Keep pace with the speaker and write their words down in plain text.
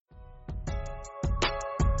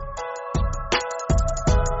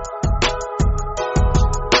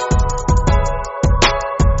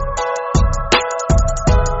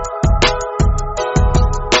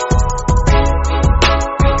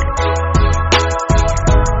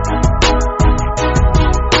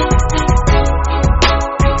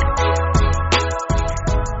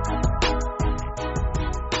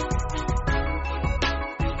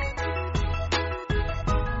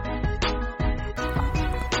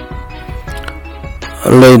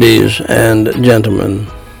Ladies and gentlemen,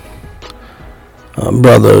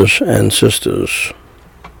 brothers and sisters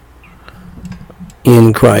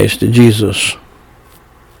in Christ Jesus,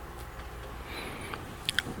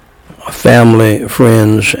 family,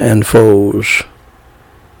 friends, and foes,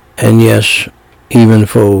 and yes, even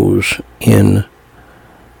foes in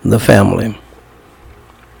the family,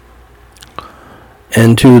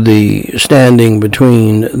 and to the standing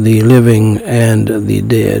between the living and the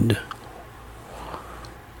dead.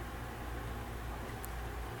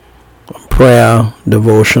 Prayer,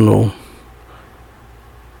 devotional,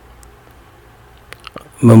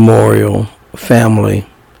 memorial, family,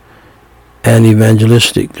 and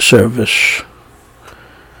evangelistic service.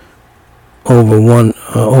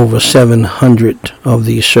 Over 700 of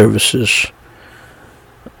these services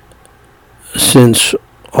since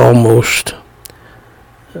almost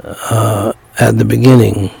at the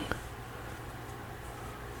beginning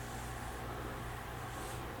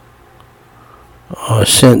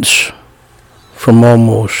from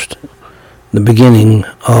almost the beginning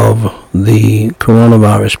of the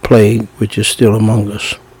coronavirus plague, which is still among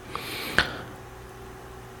us.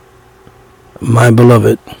 My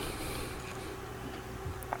beloved,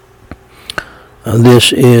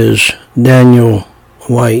 this is Daniel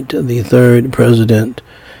Whyte, the third president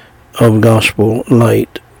of Gospel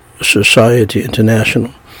Light Society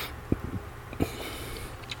International.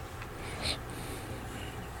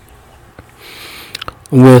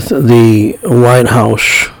 With the White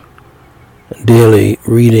House daily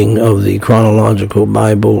reading of the Chronological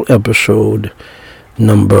Bible, episode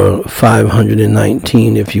number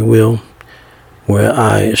 519, if you will, where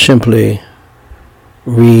I simply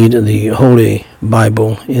read the Holy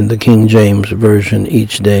Bible in the King James Version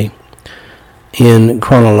each day in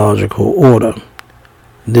chronological order.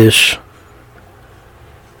 This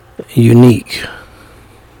unique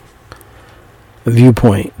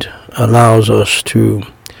viewpoint allows us to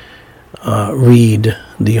read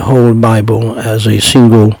the whole Bible as a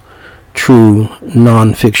single true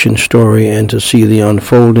non-fiction story and to see the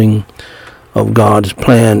unfolding of God's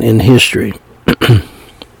plan in history.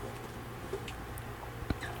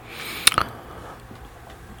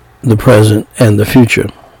 The present and the future.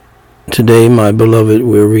 Today, my beloved,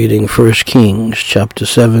 we're reading 1 Kings chapter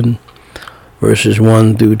 7, verses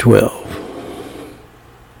 1 through 12.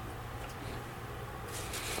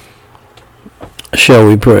 Shall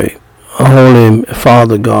we pray? Holy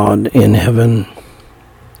Father God in heaven,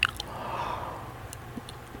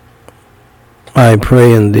 I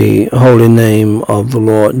pray in the holy name of the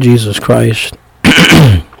Lord Jesus Christ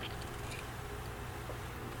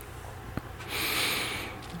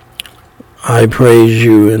I praise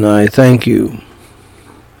you and I thank you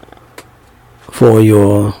for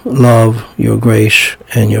your love, your grace,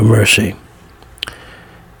 and your mercy,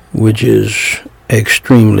 which is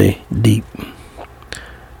extremely deep.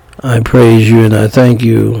 I praise you and I thank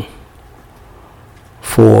you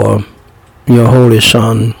for your Holy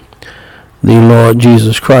Son, the Lord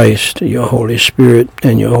Jesus Christ, your Holy Spirit,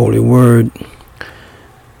 and your Holy Word,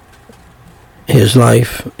 his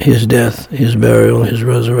life, his death, his burial, his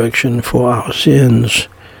resurrection for our sins.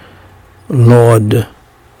 Lord,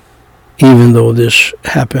 even though this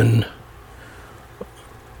happened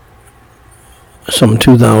some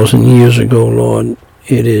 2,000 years ago, Lord,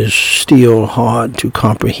 it is still hard to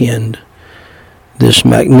comprehend this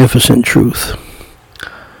magnificent truth.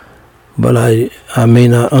 But I may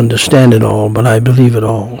not understand it all, but I believe it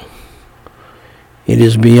all. It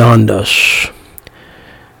is beyond us.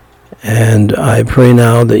 And I pray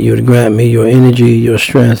now that you would grant me your energy, your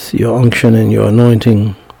strength, your unction, and your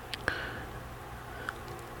anointing,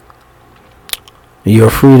 your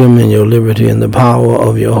freedom and your liberty and the power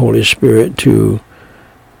of your Holy Spirit to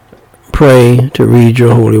pray, to read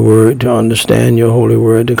your holy word, to understand your holy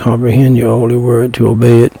word, to comprehend your holy word, to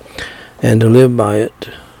obey it, and to live by it,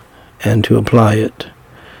 and to apply it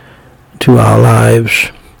to our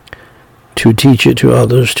lives, to teach it to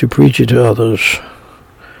others, to preach it to others.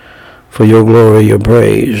 For your glory, your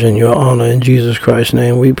praise, and your honor, in Jesus Christ's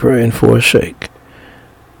name we pray and forsake.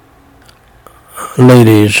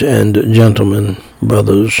 Ladies and gentlemen,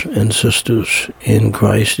 brothers and sisters in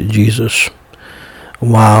Christ Jesus,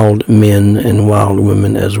 wild men and wild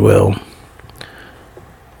women as well,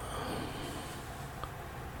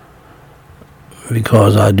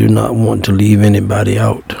 because I do not want to leave anybody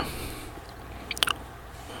out.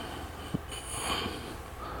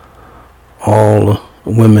 All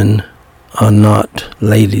women are not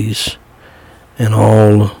ladies, and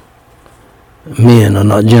all men are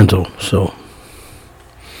not gentle.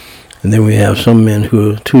 And then we have some men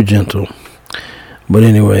who are too gentle. But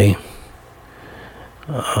anyway,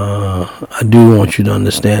 I do want you to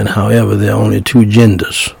understand, however, there are only two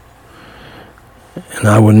genders. And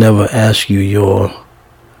I would never ask you your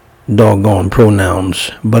doggone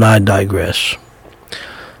pronouns, but I digress.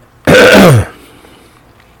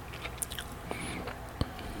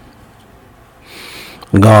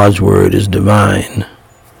 God's word is divine.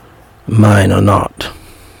 Mine are not.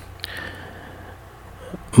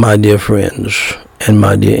 My dear friends and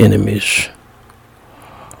my dear enemies,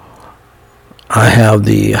 I have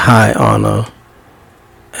the high honor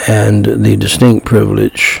and the distinct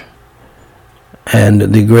privilege and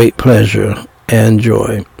the great pleasure and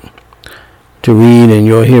joy to read in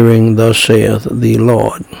your hearing, thus saith the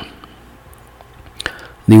Lord,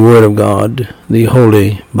 the Word of God, the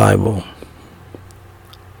Holy Bible.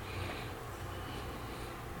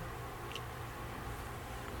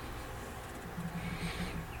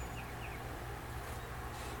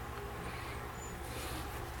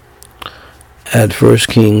 At 1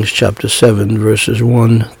 Kings chapter 7, verses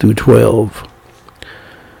 1 through 12.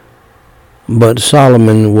 But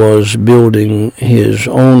Solomon was building his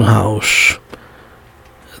own house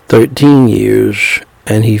 13 years,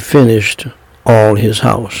 and he finished all his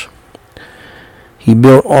house. He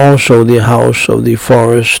built also the house of the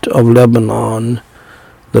forest of Lebanon.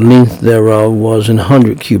 The length thereof was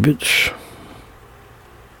 100 cubits,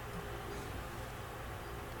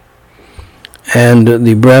 and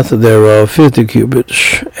the breadth thereof 50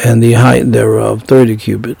 cubits, and the height thereof 30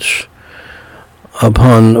 cubits,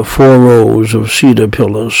 upon 4 rows of cedar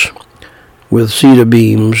pillars, with cedar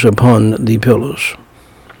beams upon the pillars.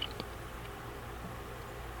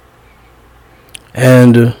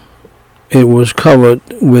 And it was covered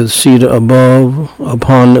with cedar above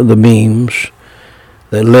upon the beams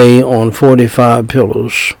that lay on 45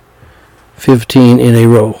 pillars, 15 in a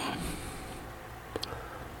row.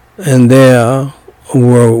 And there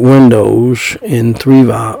were windows in three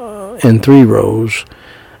rows,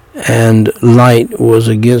 and light was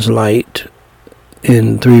against light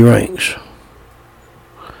in 3 ranks.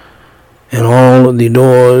 And all the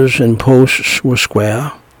doors and posts were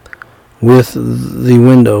square, with the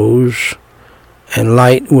windows, and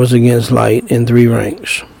light was against light in 3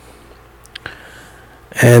 ranks.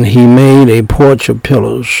 And he made a porch of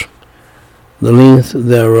pillars. The length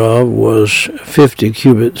thereof was 50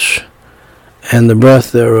 cubits, and the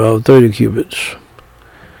breadth thereof 30 cubits.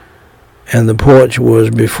 And the porch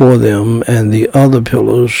was before them, and the other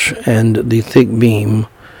pillars and the thick beam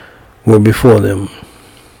were before them.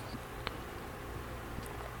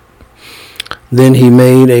 Then he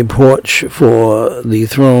made a porch for the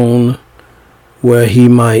throne, where he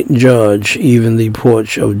might judge, even the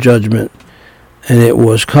porch of judgment, and it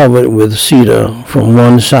was covered with cedar from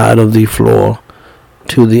one side of the floor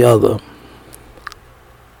to the other.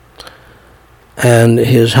 And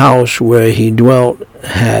his house where he dwelt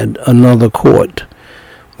had another court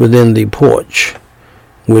within the porch,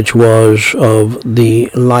 which was of the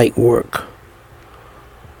light work.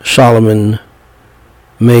 Solomon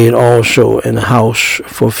made also an house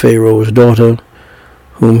for Pharaoh's daughter,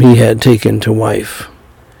 whom he had taken to wife,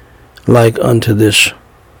 like unto this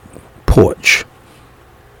porch.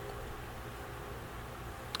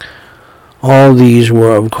 All these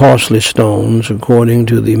were of costly stones, according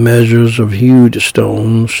to the measures of hewed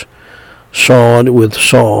stones, sawed with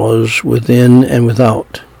saws within and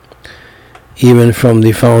without, even from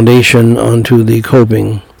the foundation unto the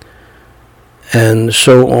coping, and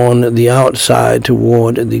so on the outside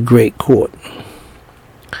toward the great court.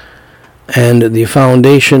 And the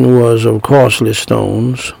foundation was of costly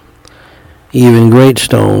stones, even great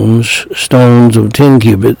stones, stones of 10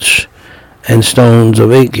 cubits, and stones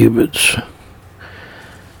of 8 cubits.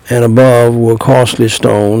 And above were costly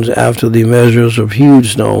stones after the measures of hewed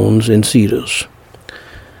stones and cedars.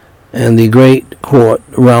 And the great court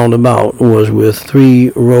round about was with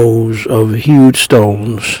 3 rows of hewed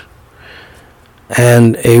stones,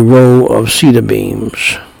 and a row of cedar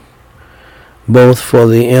beams, both for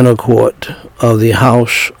the inner court of the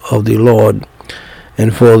house of the Lord,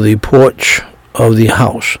 and for the porch of the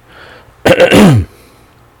house.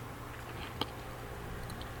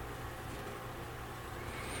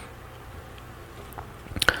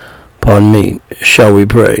 Pardon me, shall we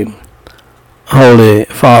pray? Holy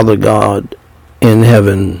Father God in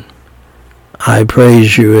heaven, I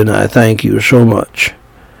praise you and I thank you so much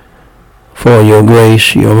for your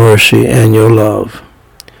grace, your mercy, and your love.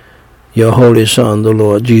 Your Holy Son, the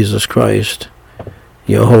Lord Jesus Christ,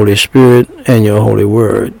 your Holy Spirit, and your Holy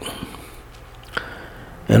Word.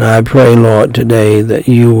 And I pray, Lord, today that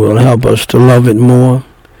you will help us to love it more,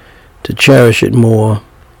 to cherish it more,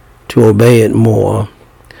 to obey it more,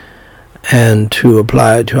 and to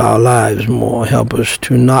apply it to our lives more. Help us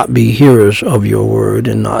to not be hearers of your word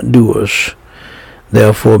and not doers,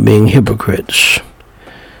 therefore being hypocrites.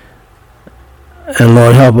 And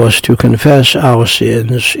Lord, help us to confess our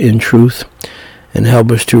sins in truth, and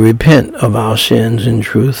help us to repent of our sins in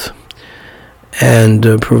truth, and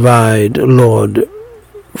provide, Lord,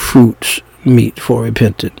 fruits meet for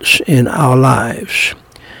repentance in our lives.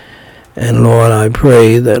 And Lord, I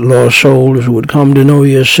pray that, Lord, souls would come to know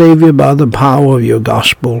your Savior by the power of your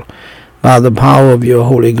gospel, by the power of your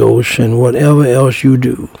Holy Ghost, and whatever else you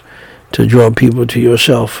do to draw people to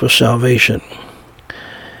yourself for salvation.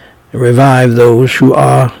 Revive those who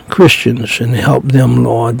are Christians and help them,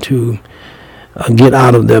 Lord, to get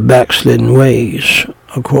out of their backslidden ways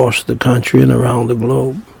across the country and around the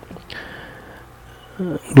globe.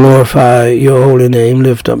 Glorify your holy name.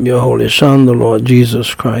 Lift up your holy Son, the Lord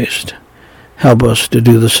Jesus Christ. Help us to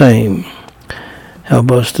do the same.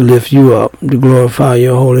 Help us to lift you up, to glorify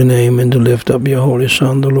your holy name, and to lift up your holy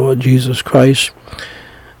Son, the Lord Jesus Christ,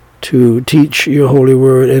 to teach your holy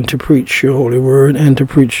word and to preach your holy word and to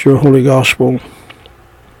preach your holy gospel.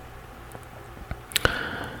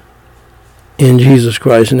 In Jesus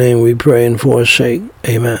Christ's name we pray and for his sake.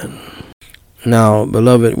 Amen. Now,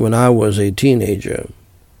 beloved, when I was a teenager,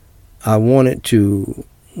 I wanted to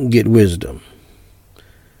get wisdom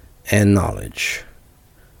and knowledge.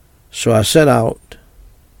 So I set out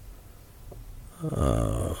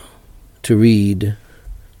to read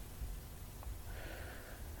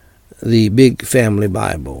the big family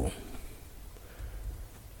Bible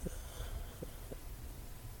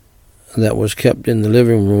that was kept in the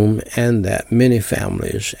living room and that many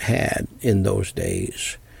families had in those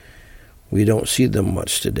days. We don't see them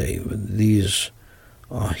much today, but these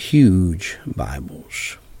are huge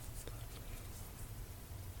Bibles.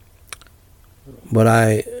 But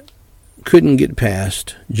I couldn't get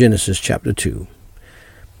past Genesis chapter 2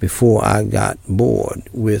 before I got bored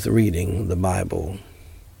with reading the Bible.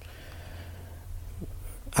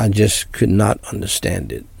 I just could not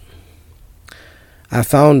understand it. I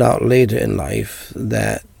found out later in life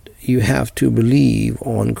that you have to believe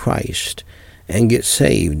on Christ and get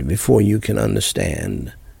saved before you can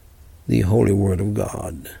understand the Holy Word of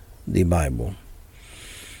God, the Bible.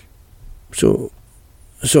 So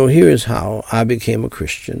here is how I became a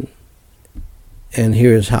Christian, and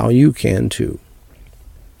here is how you can too.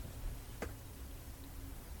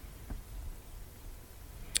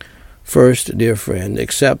 First, dear friend,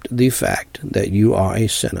 accept the fact that you are a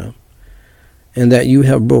sinner and that you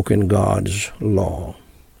have broken God's law,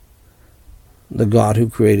 the God who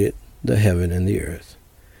created the heaven and the earth.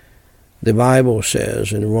 The Bible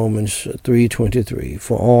says in Romans 3:23,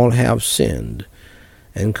 "For all have sinned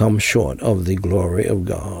and come short of the glory of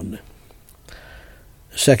God."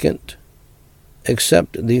 Second,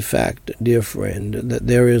 accept the fact, dear friend, that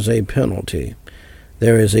there is a penalty,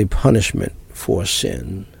 there is a punishment for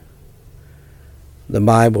sin. The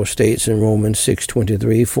Bible states in Romans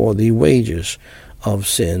 6:23, "For the wages of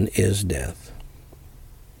sin is death."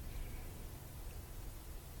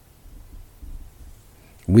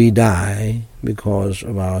 We die because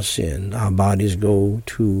of our sin. Our bodies go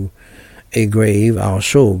to a grave. Our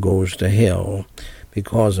soul goes to hell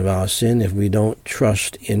because of our sin if we don't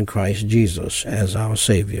trust in Christ Jesus as our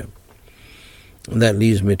Savior. And that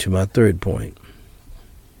leads me to my third point.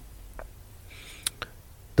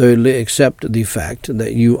 Thirdly, accept the fact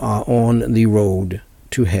that you are on the road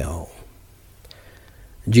to hell.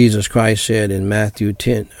 Jesus Christ said in Matthew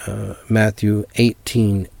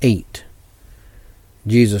 18:8.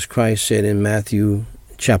 Jesus Christ said in Matthew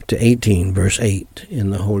chapter 18, verse 8, in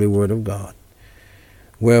the Holy Word of God,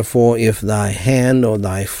 "Wherefore, if thy hand or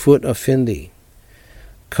thy foot offend thee,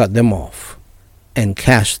 cut them off, and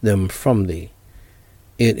cast them from thee.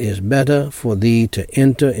 It is better for thee to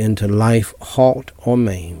enter into life halt or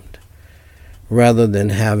maimed, rather than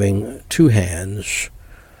having 2 hands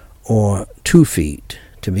or 2 feet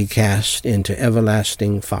to be cast into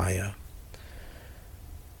everlasting fire."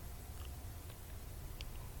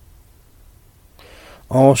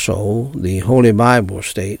 Also, the Holy Bible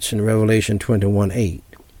states in Revelation 21:8,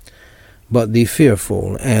 "But the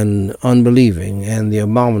fearful and unbelieving and the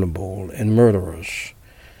abominable and murderers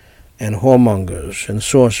and whoremongers and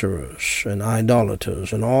sorcerers and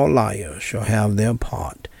idolaters and all liars shall have their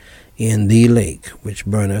part in the lake which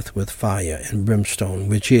burneth with fire and brimstone,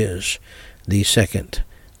 which is the second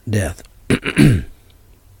death."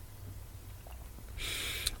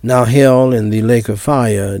 Now, hell and the lake of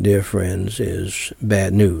fire, dear friends, is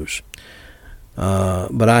bad news.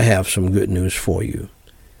 But I have some good news for you.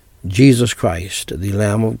 Jesus Christ, the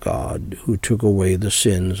Lamb of God, who took away the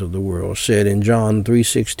sins of the world, said in John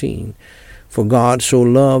 3:16, "For God so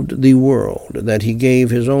loved the world that he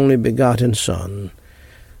gave his only begotten Son,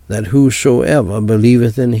 that whosoever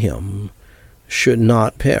believeth in him should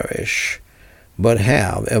not perish, but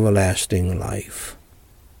have everlasting life."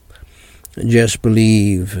 Just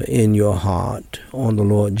believe in your heart on the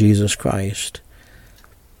Lord Jesus Christ,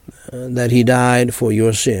 that he died for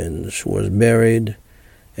your sins, was buried,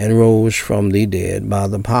 and rose from the dead by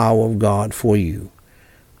the power of God for you,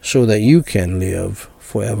 so that you can live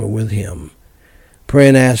forever with him. Pray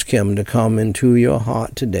and ask him to come into your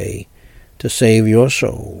heart today to save your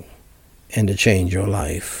soul and to change your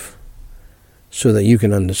life, so that you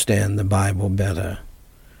can understand the Bible better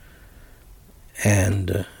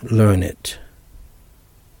and learn it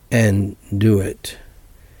and do it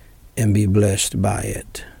and be blessed by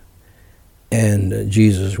it. And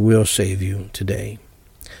Jesus will save you today.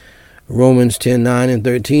 Romans 10:9 and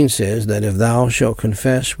 13 says that if thou shalt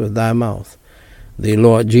confess with thy mouth the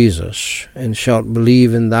Lord Jesus, and shalt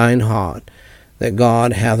believe in thine heart that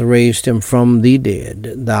God hath raised him from the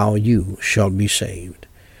dead, you shalt be saved.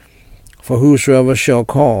 For whosoever shall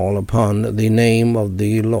call upon the name of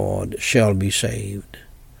the Lord shall be saved.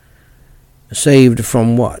 Saved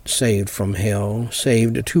from what? Saved from hell.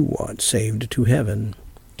 Saved to what? Saved to heaven.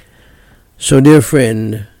 So, dear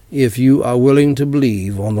friend, if you are willing to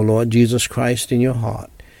believe on the Lord Jesus Christ in your heart,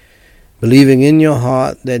 believing in your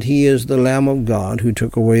heart that he is the Lamb of God who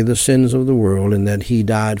took away the sins of the world, and that he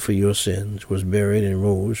died for your sins, was buried, and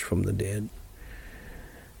rose from the dead,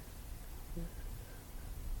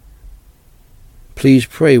 please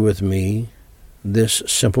pray with me this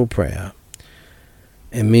simple prayer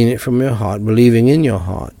and mean it from your heart, believing in your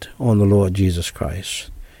heart on the Lord Jesus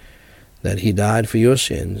Christ, that he died for your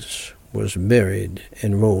sins, was buried,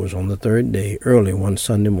 and rose on the third day early one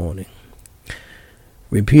Sunday morning.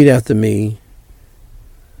 Repeat after me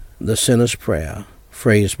the sinner's prayer,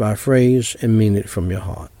 phrase by phrase, and mean it from your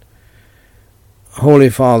heart. Holy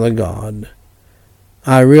Father God,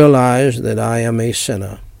 I realize that I am a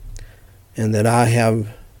sinner and that I have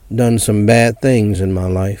done some bad things in my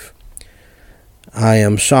life. I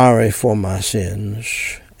am sorry for my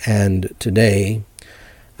sins, and today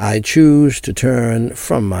I choose to turn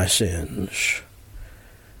from my sins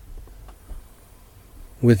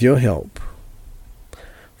with your help.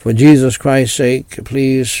 For Jesus Christ's sake,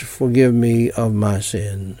 please forgive me of my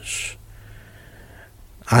sins.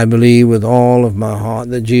 I believe with all of my heart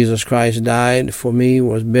that Jesus Christ died for me,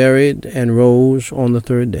 was buried, and rose on the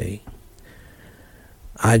third day.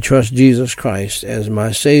 I trust Jesus Christ as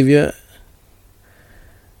my Savior,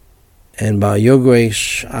 and by your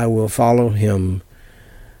grace I will follow him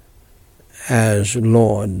as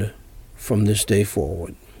Lord from this day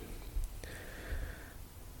forward.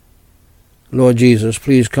 Lord Jesus,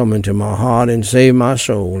 please come into my heart and save my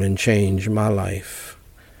soul and change my life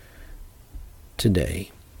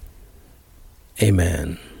today.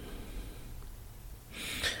 Amen.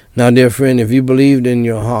 Now, dear friend, if you believed in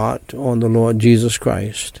your heart on the Lord Jesus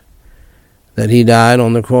Christ, that he died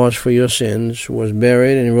on the cross for your sins, was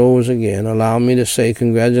buried, and rose again, allow me to say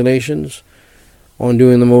congratulations on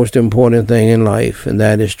doing the most important thing in life, and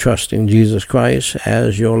that is trusting Jesus Christ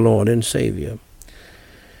as your Lord and Savior.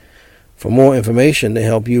 For more information to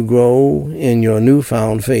help you grow in your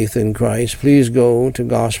newfound faith in Christ, please go to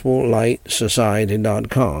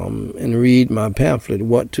GospelLightSociety.com and read my pamphlet,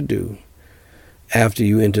 What to Do After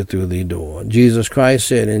You Enter Through the Door. Jesus Christ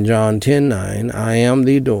said in John 10:9, I am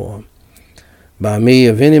the door. By me,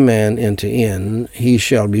 if any man enter in, he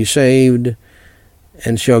shall be saved,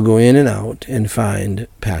 and shall go in and out and find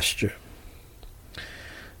pasture.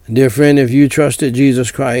 Dear friend, if you trusted Jesus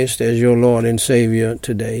Christ as your Lord and Savior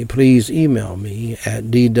today, please email me at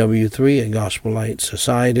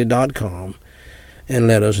dw3@gospellightsociety.com and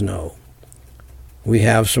let us know. We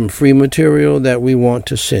have some free material that we want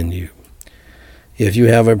to send you. If you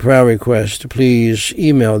have a prayer request, please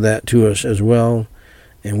email that to us as well,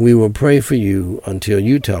 and we will pray for you until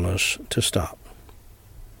you tell us to stop.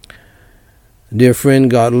 Dear friend,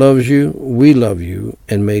 God loves you, we love you,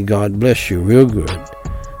 and may God bless you real good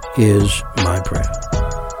is my prayer.